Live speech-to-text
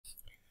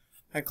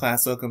Hi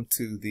class, welcome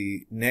to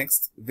the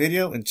next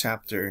video in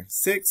chapter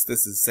 6.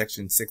 This is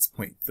section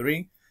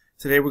 6.3.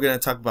 Today we're going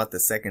to talk about the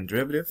second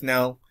derivative.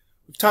 Now,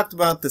 we've talked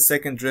about the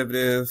second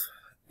derivative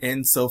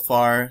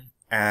insofar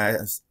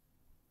as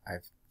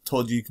I've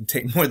told you can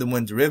take more than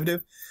one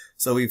derivative.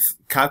 So we've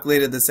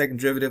calculated the second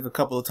derivative a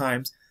couple of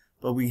times,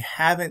 but we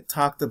haven't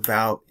talked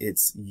about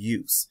its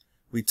use.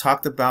 We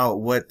talked about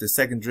what the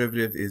second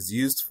derivative is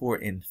used for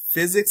in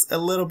physics a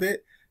little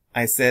bit.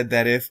 I said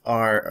that if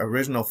our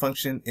original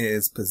function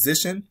is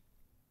position,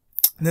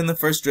 then the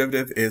first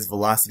derivative is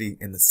velocity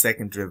and the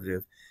second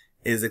derivative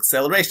is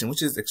acceleration,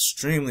 which is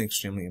extremely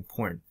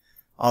important.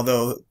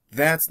 Although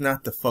that's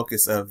not the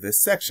focus of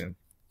this section.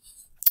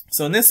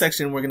 So in this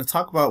section, we're going to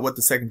talk about what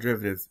the second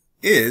derivative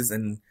is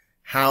and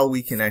how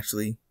we can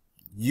actually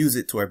use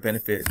it to our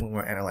benefit when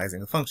we're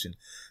analyzing a function.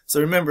 So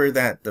remember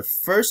that the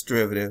first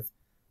derivative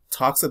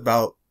talks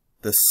about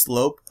the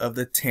slope of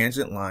the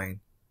tangent line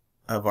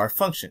of our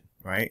function.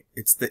 Right?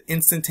 It's the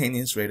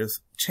instantaneous rate of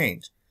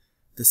change.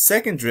 The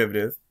second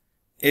derivative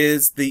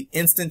is the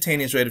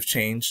instantaneous rate of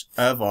change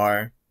of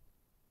our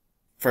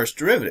first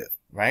derivative,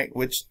 right?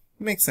 Which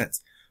makes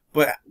sense.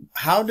 But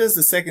how does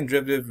the second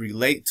derivative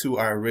relate to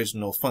our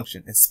original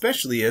function,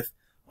 especially if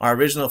our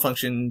original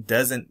function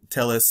doesn't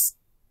tell us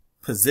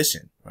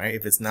position, right?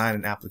 If it's not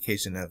an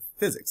application of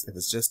physics, if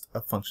it's just a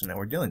function that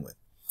we're dealing with.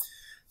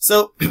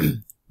 So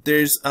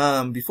there's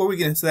before we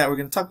get into that, we're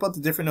going to talk about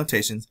the different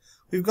notations.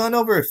 We've gone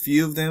over a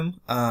few of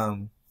them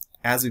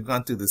as we've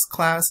gone through this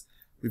class.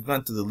 We've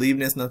gone through the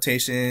Leibniz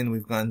notation.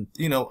 We've gone,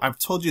 I've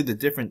told you the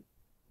different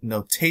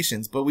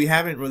notations, but we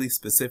haven't really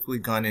specifically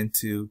gone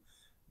into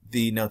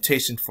the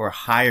notation for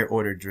higher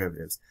order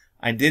derivatives.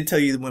 I did tell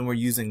you when we're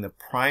using the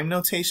prime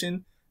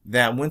notation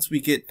that once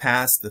we get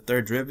past the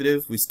third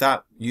derivative, we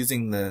stop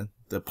using the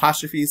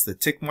apostrophes, the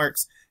tick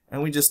marks,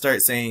 and we just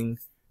start saying,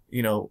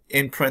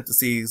 in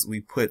parentheses,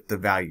 we put the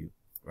value.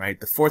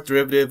 Right, the fourth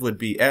derivative would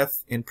be f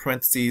in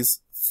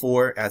parentheses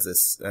 4 as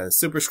a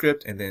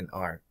superscript, and then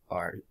our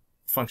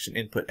function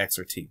input x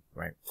or t.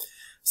 Right,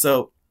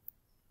 so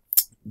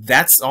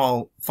that's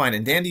all fine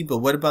and dandy. But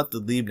what about the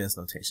Leibniz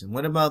notation?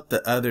 What about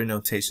the other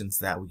notations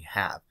that we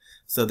have?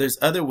 So there's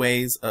other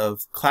ways of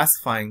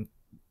classifying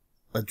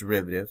a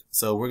derivative.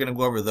 So we're going to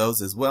go over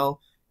those as well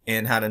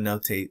and how to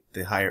notate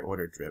the higher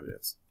order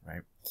derivatives.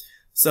 Right.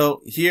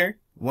 So here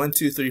 1,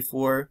 2, 3,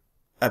 4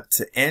 up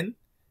to n.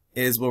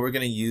 Is what we're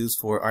going to use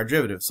for our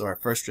derivative. So our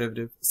first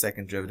derivative,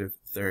 second derivative,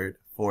 third,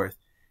 fourth.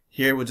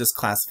 Here we'll just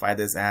classify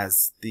this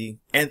as the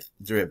nth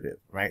derivative,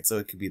 right? So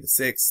it could be the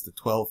 6th, the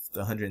 12th,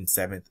 the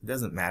 107th. It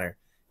doesn't matter.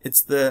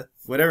 It's the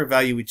whatever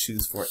value we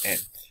choose for n.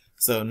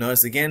 So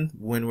notice again,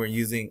 when we're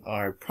using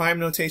our prime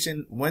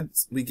notation,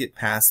 once we get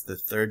past the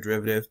third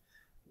derivative,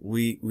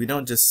 we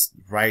don't just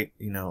write,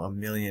 a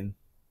million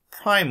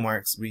prime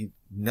marks. We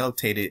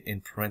notate it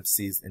in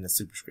parentheses in the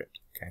superscript,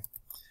 okay?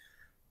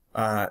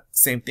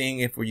 Same thing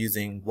if we're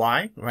using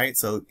y, right?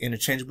 So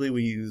interchangeably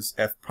we use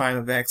f prime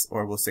of x,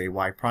 or we'll say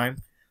y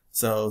prime.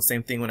 So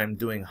same thing when I'm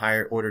doing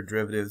higher order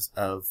derivatives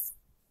of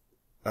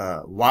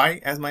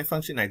y as my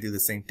function. I do the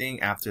same thing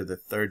after the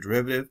third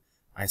derivative.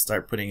 I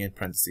start putting in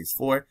parentheses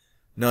 4.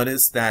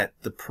 Notice that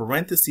the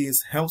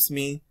parentheses helps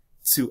me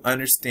to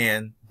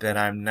understand that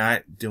I'm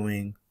not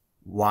doing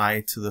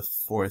y to the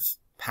 4th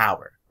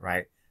power,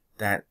 right?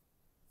 That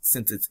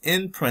since it's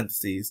in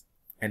parentheses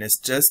and it's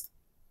just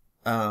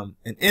an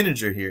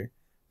integer here,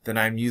 then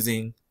I'm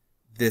using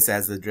this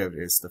as the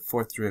derivative. It's the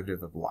 4th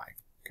derivative of y.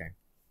 Okay.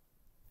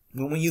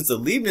 When we use the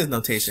Leibniz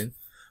notation,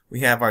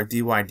 we have our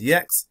dy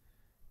dx.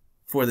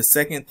 For the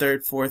second,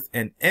 third, fourth,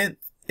 and nth,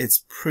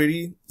 it's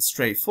pretty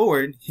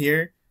straightforward.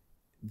 Here,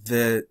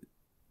 the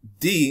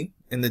d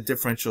in the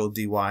differential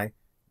dy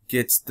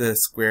gets the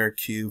square,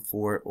 cube,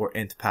 4, or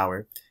nth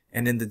power,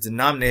 and in the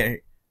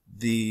denominator,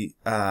 the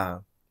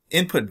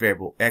input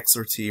variable x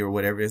or t or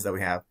whatever it is that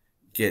we have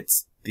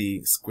gets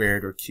the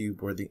squared or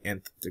cube or the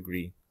nth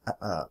degree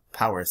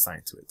power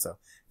assigned to it. So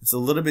it's a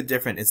little bit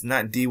different. It's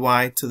not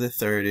dy to the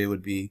third. It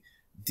would be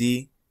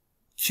d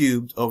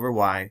cubed over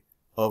y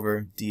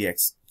over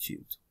dx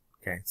cubed.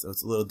 Okay, so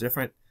it's a little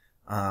different.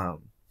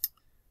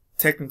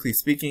 Technically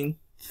speaking,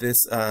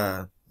 this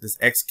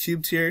x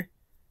cubed here,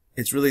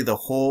 it's really the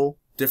whole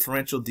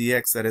differential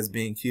dx that is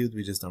being cubed.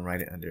 We just don't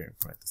write it under in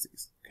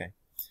parentheses. Okay.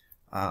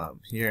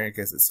 Here, I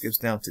guess it skips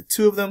down to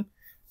 2 of them.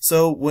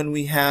 So when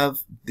we have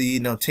the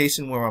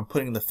notation where I'm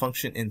putting the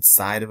function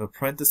inside of a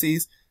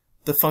parentheses,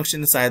 the function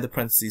inside of the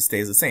parentheses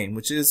stays the same,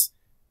 which is,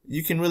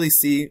 you can really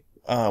see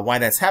why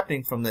that's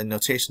happening from the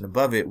notation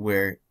above it,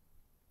 where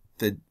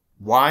the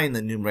y in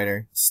the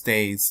numerator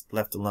stays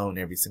left alone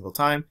every single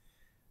time.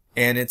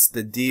 And it's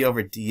the d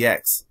over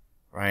dx,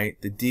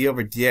 right? The d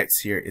over dx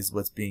here is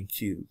what's being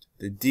cubed.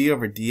 The d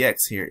over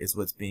dx here is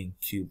what's being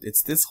cubed.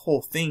 It's this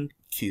whole thing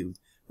cubed,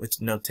 which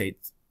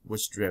notates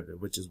which derivative,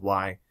 which is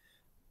why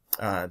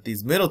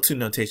these middle two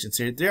notations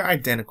here, they're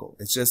identical.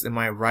 It's just, am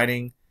I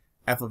writing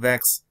f of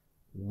x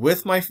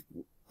with my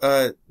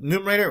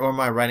numerator, or am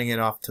I writing it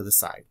off to the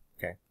side?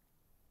 Okay.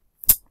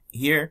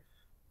 Here,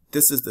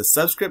 This is the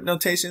subscript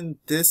notation.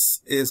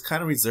 This is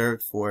kind of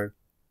reserved for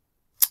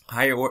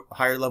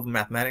higher level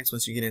mathematics,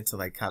 once you get into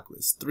like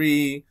calculus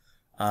 3,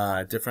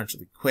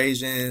 differential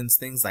equations,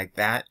 things like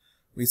that,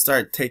 we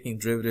start taking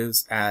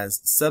derivatives as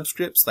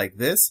subscripts like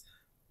this,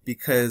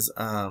 because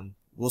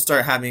we'll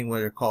start having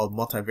what are called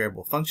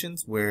multivariable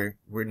functions, where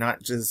we're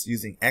not just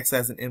using x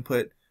as an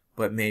input,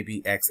 but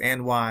maybe x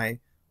and y,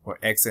 or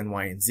x and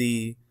y and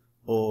z,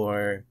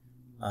 or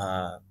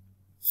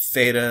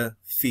theta,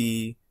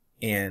 phi,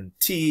 and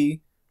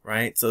t,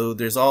 right? So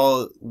there's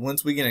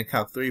once we get in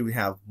Calc 3, we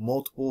have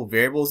multiple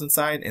variables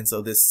inside, and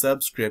so this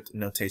subscript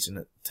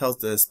notation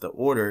tells us the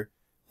order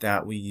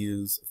that we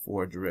use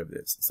for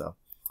derivatives. So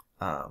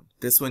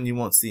this one you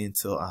won't see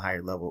until a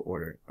higher level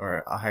order,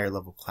 or a higher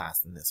level class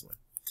than this one.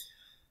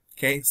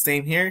 Okay,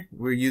 same here.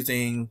 We're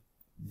using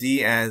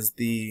d as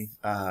the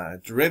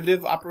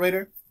derivative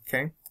operator,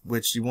 okay,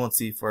 which you won't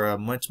see for a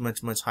much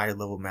higher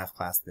level math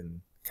class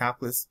than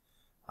calculus.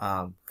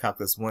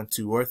 Calculus 1,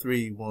 2, or 3,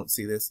 you won't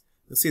see this.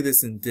 You'll see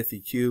this in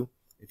Diffie-Q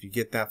if you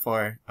get that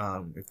far,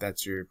 if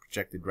that's your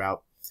projected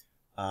route.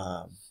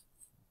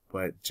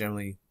 But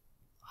generally,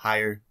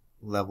 higher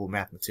level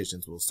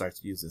mathematicians will start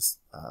to use this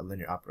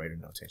linear operator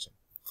notation.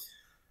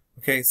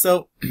 Okay,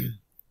 so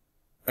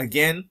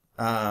again,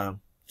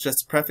 just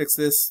to prefix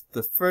this,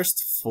 the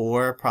first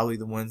 4 are probably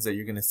the ones that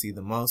you're going to see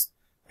the most: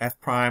 f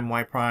prime,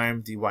 y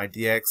prime, dy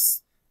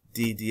dx,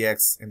 d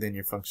dx, and then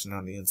your function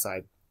on the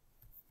inside,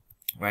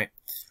 right?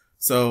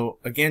 So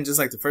again, just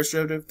like the first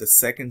derivative, the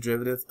second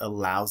derivative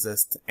allows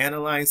us to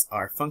analyze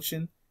our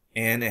function,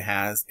 and it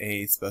has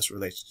a special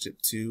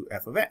relationship to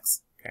f of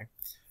x. Okay,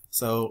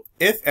 so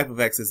if f of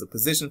x is a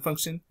position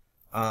function,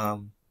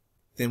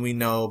 then we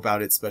know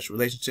about its special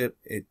relationship.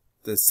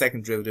 The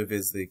second derivative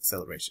is the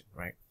acceleration,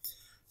 right?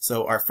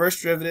 So our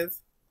first derivative,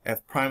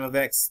 f prime of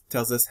x,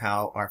 tells us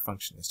how our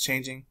function is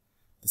changing.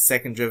 The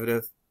second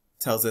derivative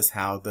tells us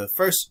how the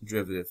first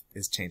derivative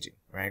is changing,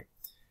 right?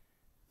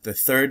 The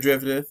third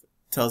derivative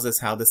tells us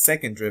how the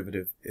second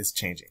derivative is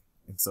changing,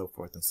 and so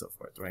forth,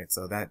 right?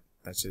 So that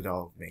should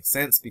all make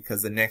sense,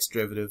 because the next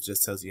derivative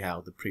just tells you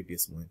how the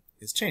previous one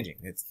is changing.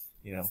 It's,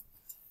 you know,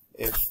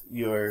 if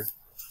your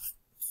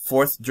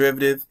fourth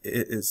derivative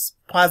is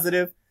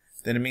positive,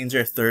 then it means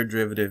your third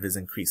derivative is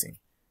increasing,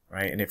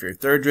 right? And if your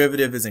third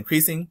derivative is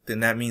increasing, then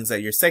that means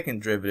that your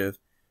second derivative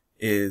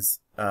is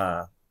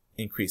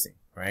increasing,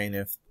 right? And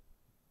if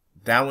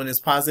that one is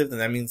positive, then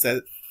that means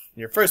that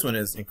your first one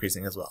is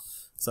increasing as well.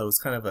 So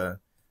it's kind of a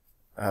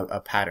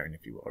pattern,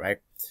 if you will, right?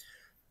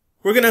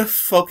 We're going to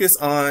focus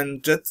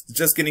on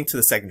just getting to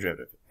the second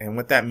derivative and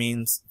what that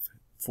means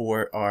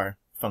for our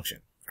function,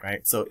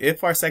 right? So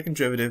if our second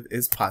derivative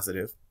is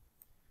positive,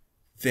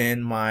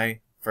 then my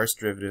first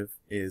derivative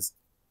is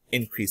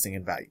increasing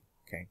in value,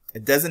 okay?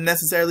 It doesn't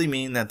necessarily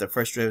mean that the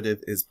first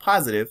derivative is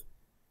positive.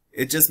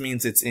 It just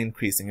means it's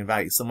increasing in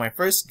value. So my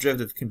first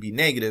derivative can be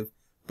negative,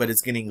 but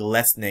it's getting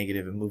less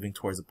negative and moving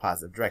towards a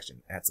positive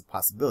direction. That's a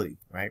possibility,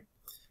 right?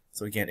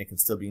 So again, it can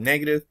still be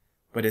negative,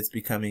 but it's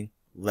becoming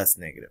less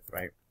negative,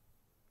 right?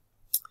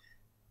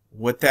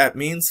 What that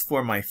means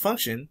for my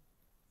function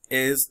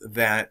is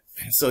that,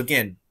 so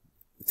again,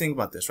 think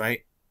about this,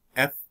 right?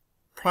 F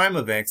prime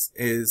of x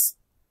is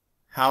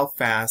how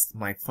fast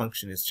my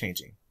function is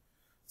changing.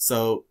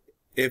 So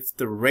if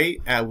the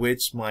rate at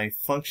which my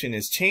function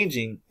is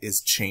changing,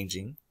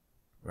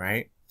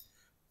 right,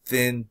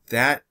 then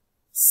that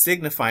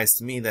signifies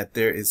to me that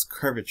there is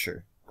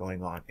curvature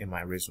going on in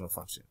my original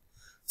function.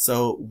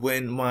 So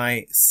when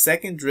my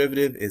second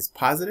derivative is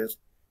positive,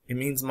 it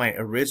means my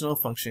original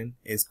function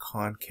is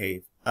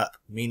concave up,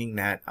 meaning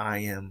that I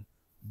am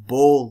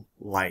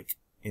bowl-like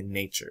in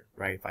nature,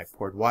 right? If I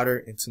poured water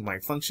into my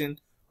function,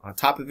 on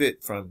top of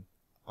it, from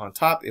on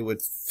top, it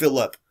would fill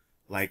up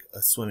like a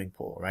swimming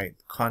pool, right?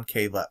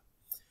 Concave up.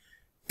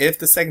 If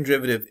the second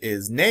derivative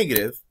is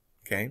negative,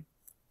 okay,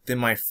 then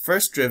my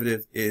first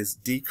derivative is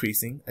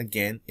decreasing.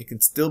 Again, it can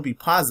still be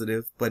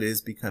positive, but it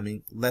is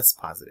becoming less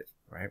positive,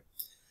 right?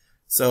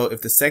 So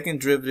if the second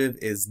derivative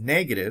is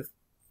negative,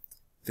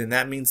 then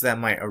that means that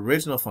my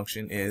original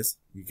function is,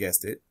 you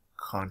guessed it,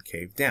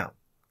 concave down.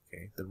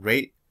 Okay, the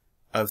rate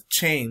of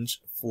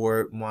change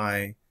for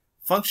my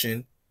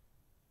function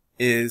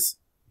is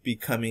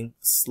becoming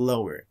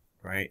slower,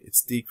 right?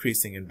 It's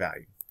decreasing in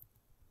value.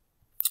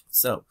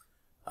 So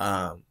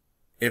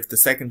if the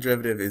second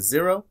derivative is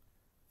 0,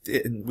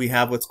 then we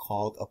have what's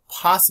called a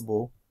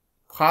possible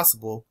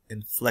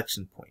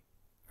inflection point,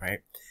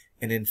 right?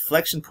 An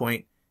inflection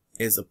point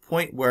is a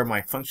point where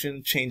my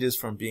function changes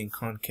from being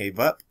concave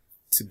up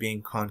to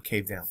being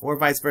concave down, or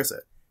vice versa.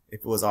 If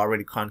it was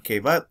already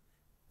concave up,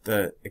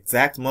 the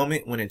exact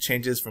moment when it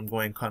changes from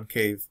going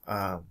concave,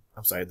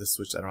 let's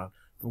switch that around,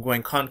 from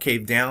going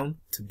concave down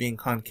to being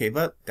concave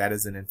up, that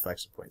is an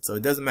inflection point. So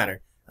it doesn't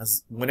matter.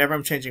 Whenever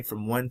I'm changing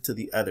from one to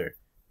the other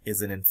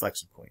is an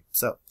inflection point.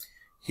 So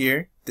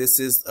here, this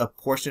is a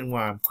portion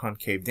where I'm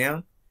concave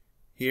down.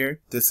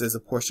 Here, this is a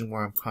portion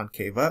where I'm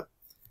concave up.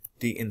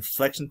 The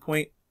inflection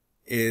point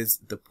is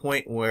the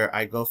point where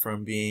I go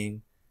from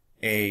being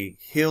a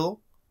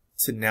hill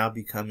to now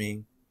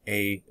becoming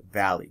a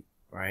valley,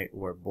 right,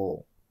 or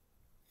bowl.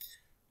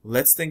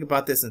 let's think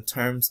about this in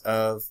terms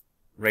of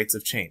rates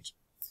of change.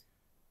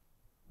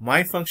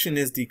 My function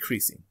is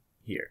decreasing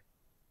here,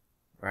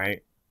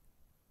 right?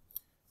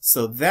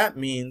 So that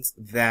means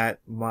that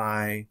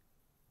my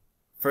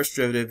first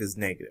derivative is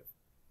negative,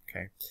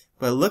 okay?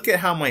 But look at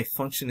how my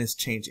function is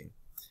changing.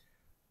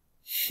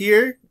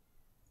 Here,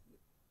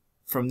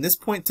 from this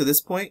point to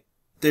this point,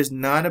 there's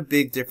not a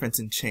big difference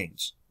in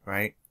change,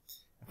 right?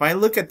 If I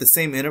look at the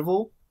same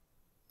interval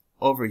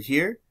over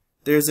here,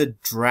 there's a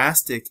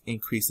drastic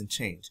increase in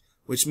change,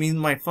 which means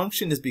my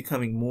function is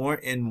becoming more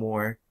and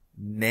more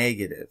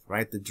negative,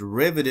 right? The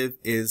derivative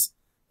is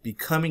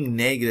becoming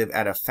negative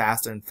at a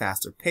faster and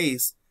faster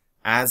pace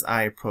as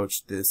I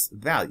approach this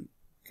value,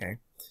 okay?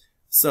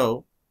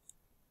 So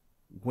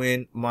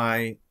when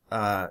my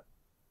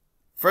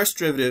first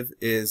derivative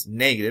is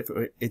negative,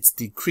 or it's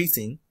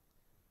decreasing,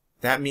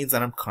 that means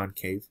that I'm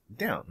concave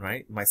down,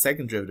 right? My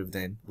second derivative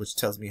then, which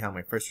tells me how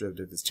my first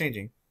derivative is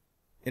changing,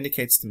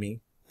 indicates to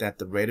me that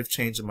the rate of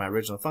change of my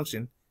original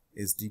function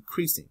is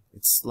decreasing.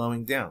 It's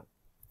slowing down.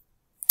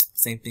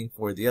 Same thing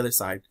for the other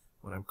side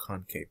when I'm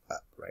concave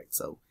up, right?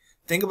 So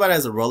think about it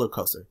as a roller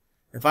coaster.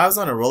 If I was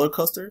on a roller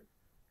coaster,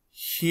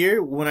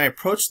 here, when I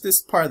approach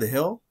this part of the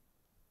hill,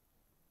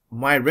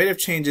 my rate of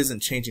change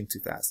isn't changing too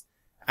fast.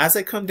 As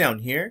I come down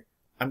here,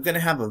 I'm going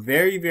to have a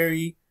very,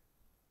 very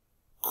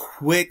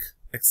quick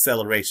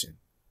acceleration,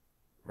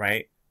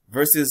 right?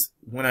 Versus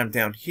when I'm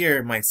down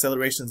here, my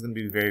acceleration is going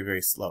to be very,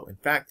 very slow. In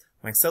fact,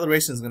 my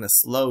acceleration is going to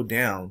slow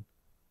down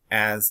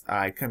as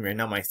I come here.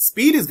 Now, my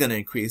speed is going to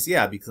increase,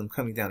 yeah, because I'm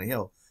coming down a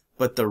hill.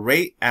 But the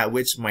rate at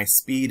which my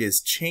speed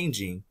is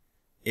changing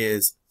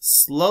is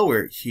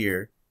slower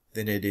here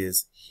than it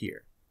is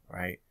here,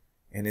 right?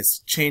 And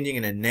it's changing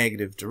in a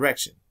negative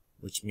direction,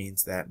 which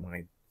means that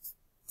my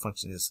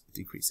function is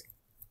decreasing,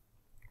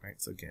 right?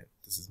 So again,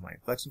 this is my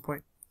inflection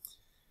point.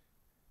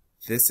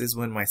 This is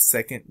when my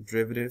second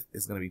derivative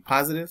is going to be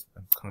positive.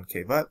 I'm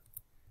concave up.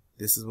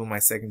 This is when my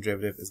second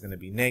derivative is going to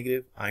be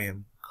negative. I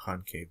am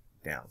concave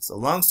down. So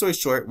long story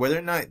short, whether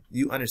or not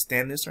you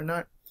understand this or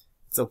not,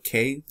 it's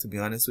okay, to be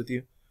honest with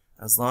you.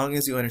 As long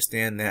as you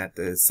understand that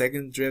the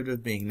second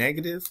derivative being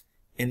negative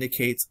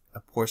indicates a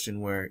portion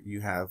where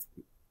you have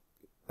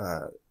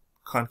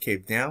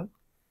concave down,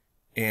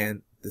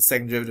 and the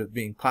second derivative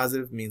being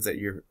positive means that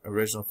your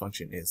original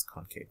function is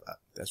concave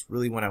up. That's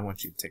really what I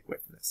want you to take away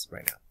from this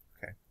right now.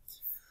 Okay.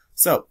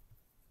 So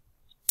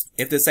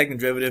if the second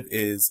derivative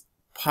is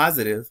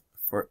positive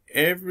for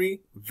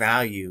every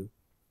value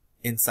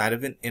inside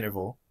of an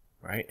interval,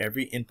 right?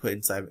 Every input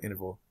inside of an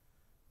interval,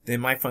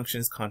 then my function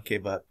is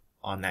concave up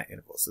on that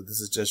interval. So this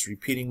is just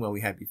repeating what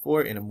we had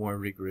before in a more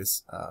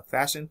rigorous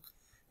fashion.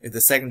 If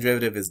the second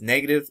derivative is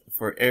negative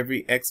for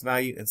every x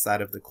value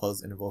inside of the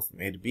closed interval from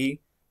a to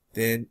b,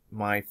 then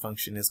my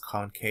function is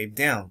concave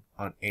down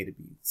on a to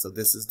b. So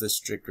this is the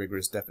strict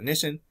rigorous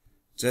definition,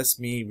 just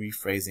me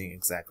rephrasing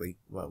exactly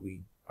what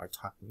we are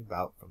talking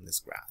about from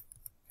this graph.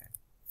 Okay.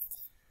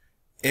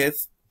 If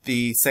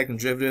the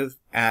second derivative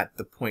at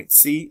the point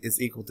C is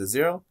equal to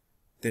 0,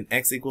 then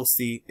x equals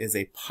c is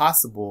a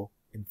possible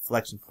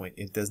inflection point.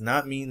 It does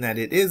not mean that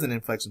it is an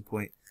inflection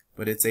point,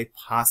 but it's a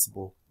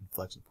possible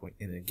inflection point.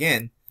 And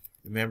again,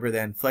 remember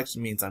that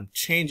inflection means I'm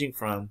changing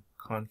from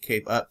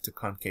concave up to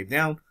concave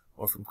down,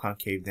 or from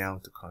concave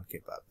down to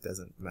concave up. It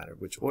doesn't matter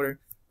which order,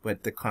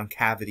 but the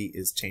concavity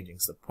is changing.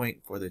 It's the point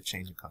for the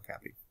change in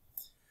concavity.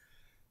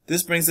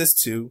 This brings us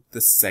to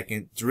the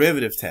second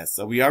derivative test.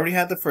 So we already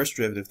had the first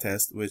derivative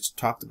test, which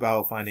talked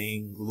about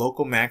finding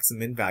local max and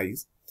min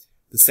values.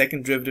 The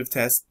second derivative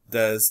test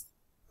does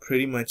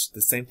pretty much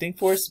the same thing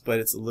for us, but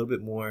it's a little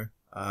bit more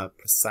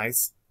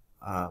precise.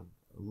 I'm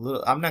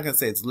not going to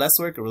say it's less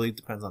work. It really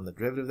depends on the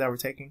derivative that we're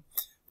taking,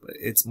 but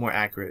it's more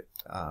accurate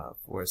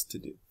for us to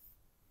do.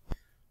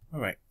 All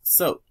right,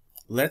 so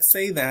let's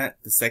say that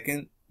the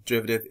second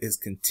derivative is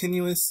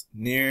continuous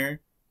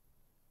near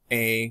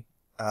a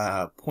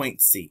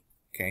point C.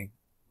 Okay,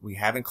 we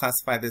haven't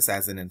classified this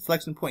as an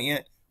inflection point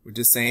yet. We're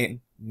just saying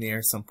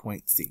near some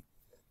point C.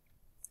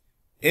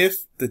 If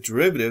the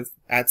derivative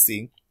at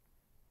C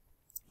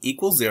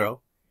equals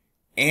 0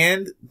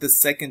 and the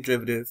second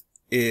derivative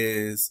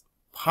is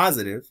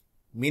positive,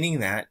 meaning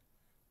that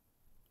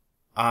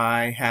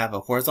I have a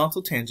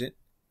horizontal tangent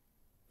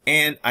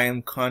and I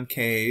am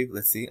concave,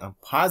 let's see, I'm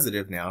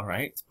positive now,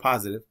 right? It's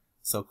positive,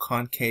 so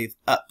concave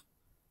up,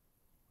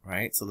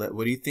 right? So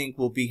what do you think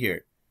will be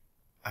here?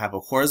 I have a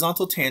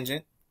horizontal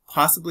tangent,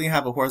 possibly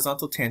have a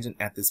horizontal tangent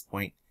at this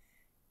point,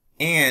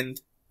 and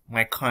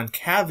my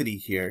concavity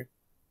here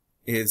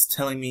is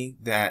telling me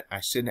that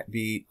I should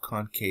be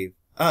concave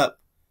up.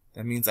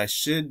 That means I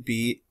should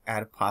be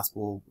at a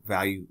possible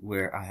value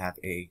where I have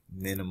a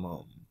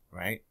minimum,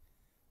 right?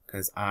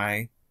 Because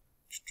I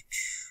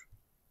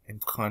am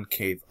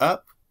concave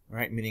up,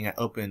 right? Meaning I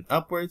open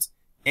upwards,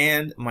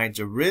 and my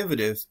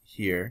derivative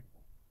here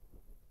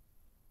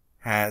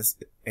has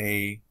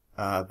a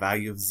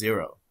value of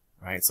 0,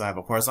 right? So I have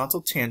a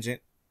horizontal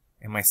tangent,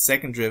 and my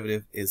second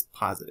derivative is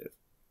positive.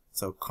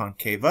 So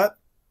concave up,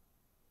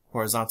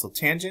 horizontal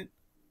tangent,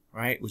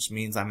 right? Which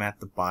means I'm at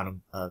the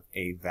bottom of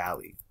a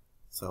valley.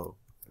 So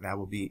that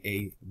will be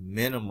a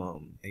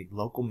minimum, a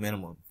local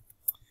minimum.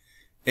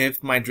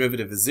 If my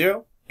derivative is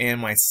 0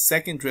 and my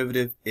second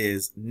derivative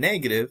is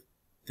negative,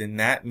 then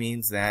that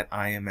means that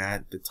I am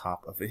at the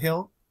top of a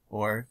hill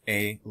or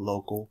a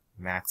local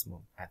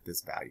maximum at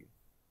this value.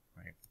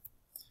 Right?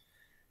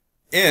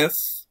 If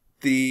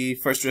the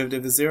first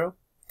derivative is 0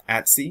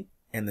 at C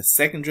and the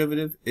second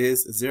derivative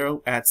is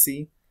 0 at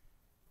C,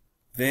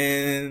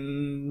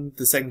 then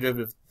the second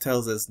derivative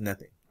tells us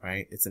nothing,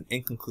 right? It's an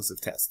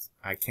inconclusive test.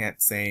 I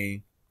can't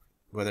say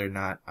whether or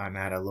not I'm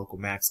at a local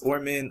max or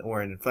min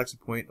or an inflection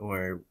point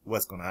or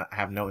what's going on. I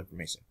have no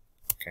information.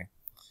 Okay.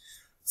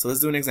 So let's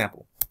do an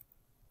example.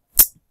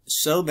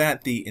 Show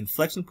that the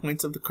inflection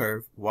points of the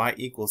curve y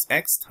equals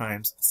x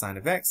times sine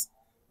of x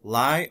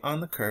lie on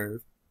the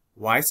curve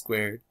y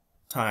squared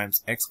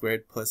times x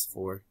squared plus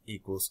 4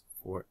 equals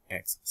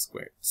 4x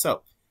squared.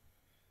 So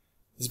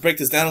let's break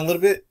this down a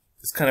little bit.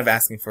 It's kind of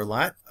asking for a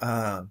lot.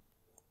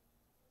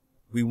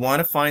 We want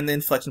to find the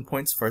inflection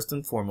points first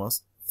and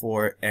foremost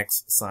for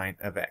x sine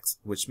of x,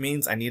 which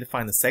means I need to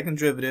find the second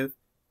derivative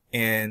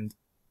and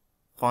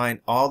find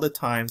all the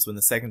times when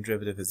the second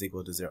derivative is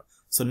equal to 0.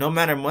 So no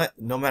matter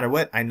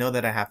what, I know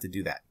that I have to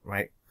do that,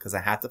 right? Because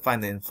I have to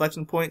find the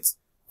inflection points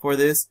for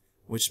this,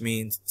 which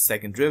means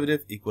second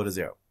derivative equal to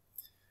 0.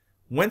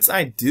 Once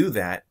I do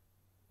that,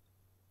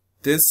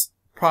 this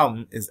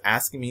problem is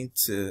asking me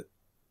to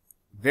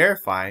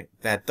verify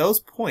that those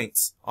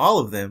points, all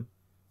of them,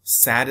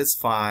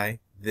 satisfy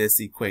this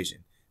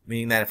equation.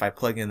 Meaning that if I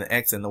plug in the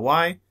x and the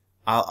y,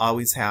 I'll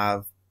always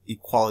have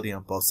equality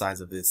on both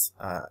sides of this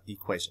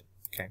equation.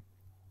 Okay.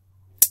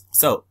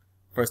 So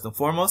first and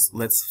foremost,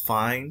 let's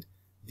find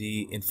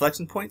the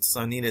inflection points.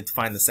 So I need to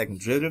find the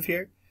second derivative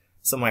here.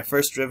 So my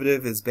first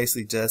derivative is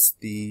basically just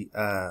the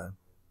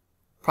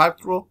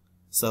product rule.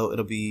 So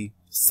it'll be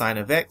sine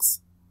of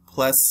x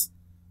plus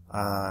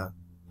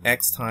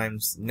x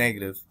times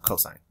negative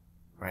cosine,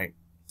 right?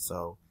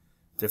 So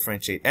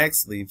differentiate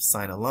x, leave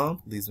sine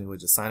alone, leaves me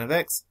with just sine of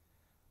x.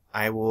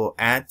 I will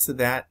add to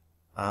that,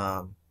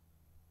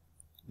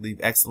 leave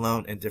x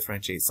alone and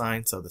differentiate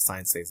sine, so the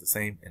sine stays the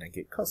same and I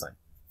get cosine.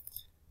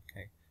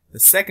 Okay. The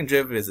second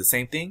derivative is the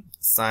same thing.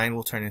 Sine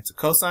will turn into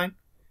cosine.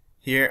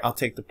 Here I'll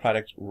take the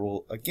product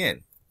rule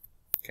again.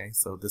 Okay,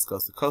 so this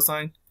goes to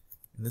cosine.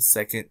 In the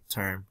second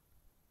term,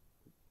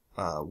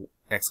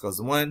 x goes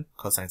to 1,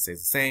 cosine stays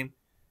the same.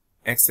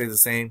 X stays the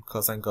same,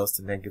 cosine goes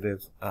to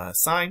negative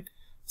sine.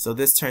 So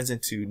this turns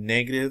into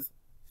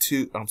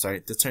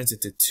this turns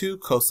into 2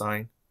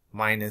 cosine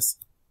minus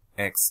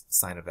x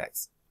sine of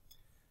x.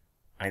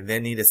 I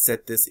then need to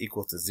set this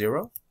equal to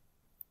 0.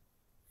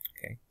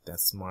 Okay,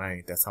 that's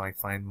how I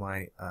find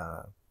my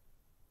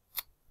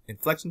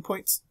inflection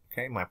points.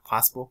 Okay, my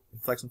possible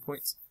inflection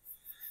points.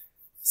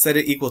 Set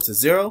it equal to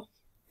 0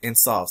 and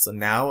solve. So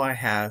now I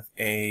have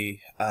a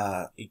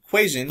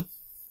equation,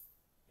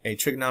 a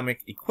trigonomic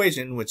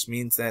equation, which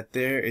means that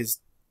there is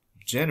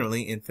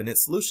generally infinite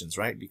solutions,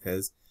 right?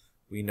 Because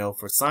we know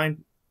for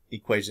sine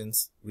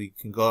equations, we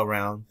can go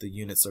around the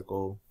unit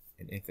circle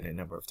an infinite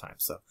number of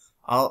times. So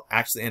I'll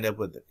actually end up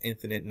with an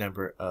infinite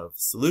number of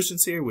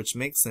solutions here, which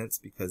makes sense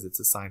because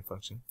it's a sine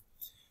function,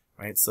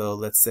 right? So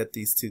let's set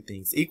these two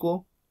things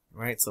equal,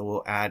 right? So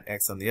we'll add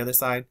x on the other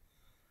side.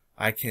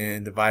 I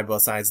can divide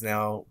both sides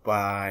now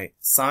by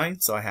sine.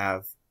 So I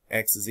have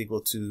x is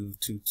equal to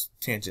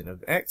tangent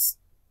of x.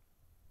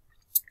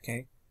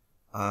 Okay.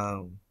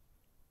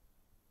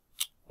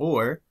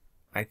 Or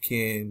I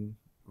can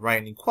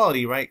write an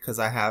equality, right? Because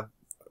I have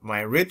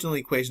my original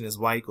equation is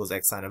y equals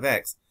x sine of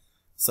x.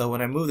 So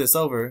when I move this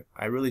over,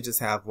 I really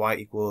just have y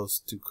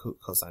equals 2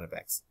 cosine of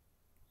x.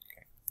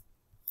 Okay.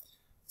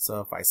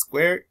 So if I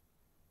square it,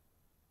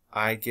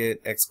 I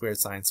get x squared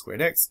sine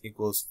squared x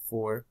equals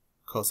 4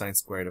 cosine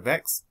squared of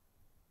x.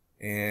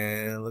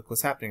 And look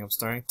what's happening. I'm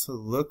starting to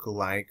look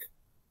like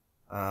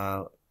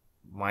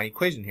my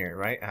equation here,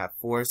 right? I have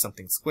 4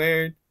 something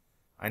squared.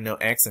 I know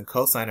x and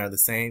cosine are the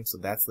same, so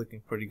that's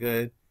looking pretty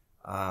good.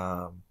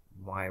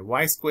 My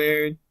y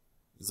squared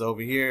is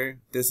over here.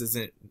 This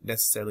isn't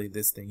necessarily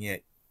this thing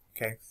yet,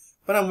 okay?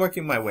 But I'm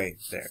working my way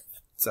there.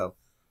 So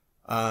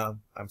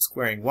I'm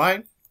squaring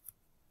y.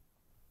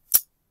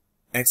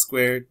 X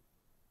squared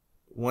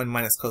 1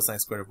 minus cosine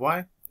squared of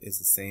y is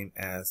the same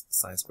as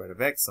sine squared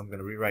of x. So I'm going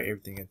to rewrite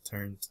everything in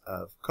terms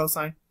of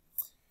cosine.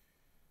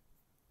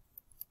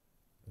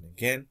 And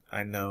again,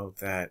 I know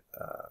that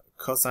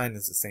cosine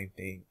is the same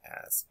thing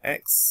as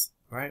x,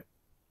 right?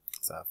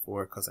 So I have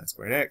 4 cosine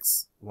squared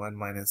x, 1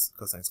 minus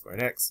cosine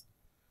squared x.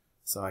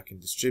 So I can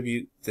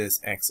distribute this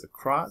x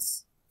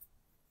across.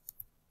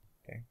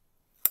 Okay.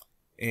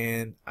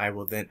 And I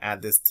will then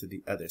add this to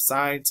the other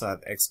side. So I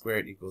have x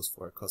squared equals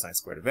 4 cosine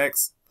squared of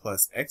x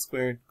plus x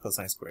squared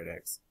cosine squared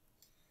x.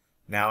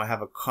 Now I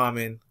have a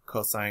common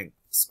cosine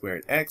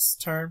squared x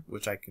term,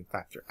 which I can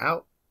factor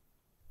out.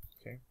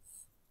 Okay.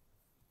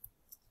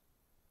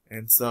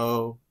 And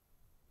so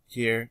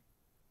here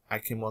I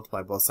can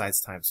multiply both sides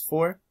times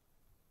 4.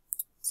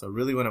 So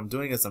really what I'm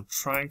doing is I'm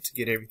trying to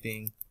get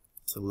everything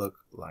to look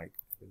like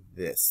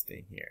this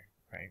thing here,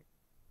 right?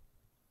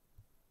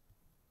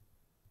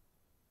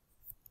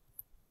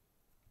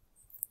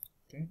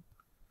 Okay,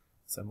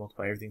 so I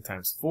multiply everything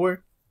times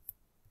 4.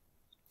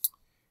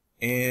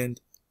 And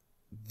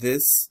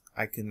this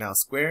I can now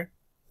square.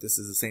 This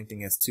is the same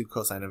thing as 2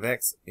 cosine of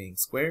x being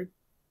squared,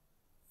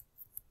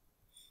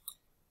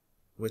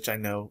 which I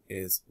know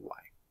is y.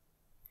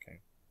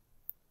 Okay,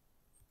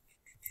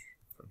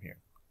 from here,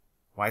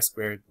 y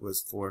squared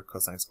was 4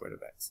 cosine squared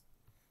of x.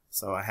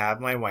 So I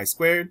have my y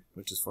squared,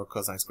 which is 4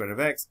 cosine squared of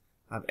x.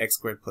 I have x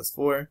squared plus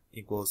 4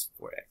 equals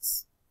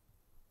 4x.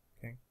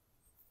 Okay,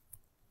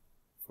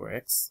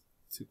 4x,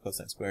 2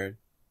 cosine squared,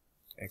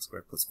 x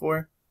squared plus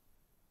 4.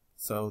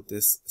 So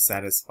this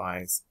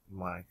satisfies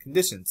my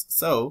conditions.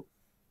 So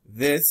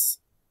this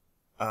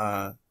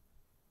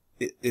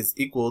is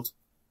equaled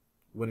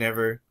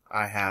whenever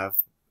I have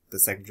the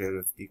second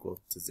derivative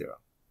equal to 0,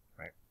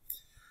 right?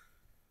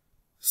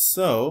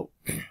 So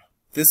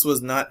this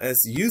was not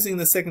us using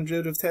the second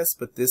derivative test,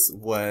 but this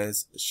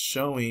was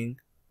showing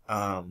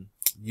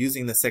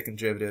using the second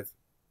derivative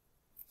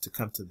to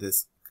come to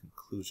this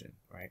conclusion,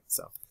 right?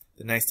 So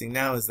the nice thing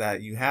now is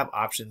that you have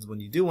options when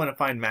you do want to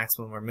find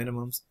maximum or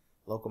minimums,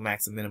 local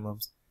max and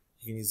minimums.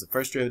 You can use the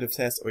first derivative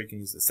test or you can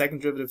use the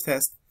second derivative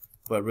test,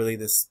 but really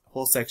this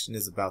whole section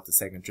is about the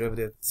second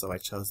derivative, so I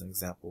chose an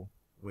example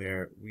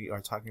where we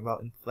are talking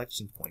about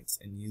inflection points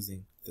and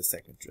using the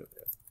second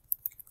derivative.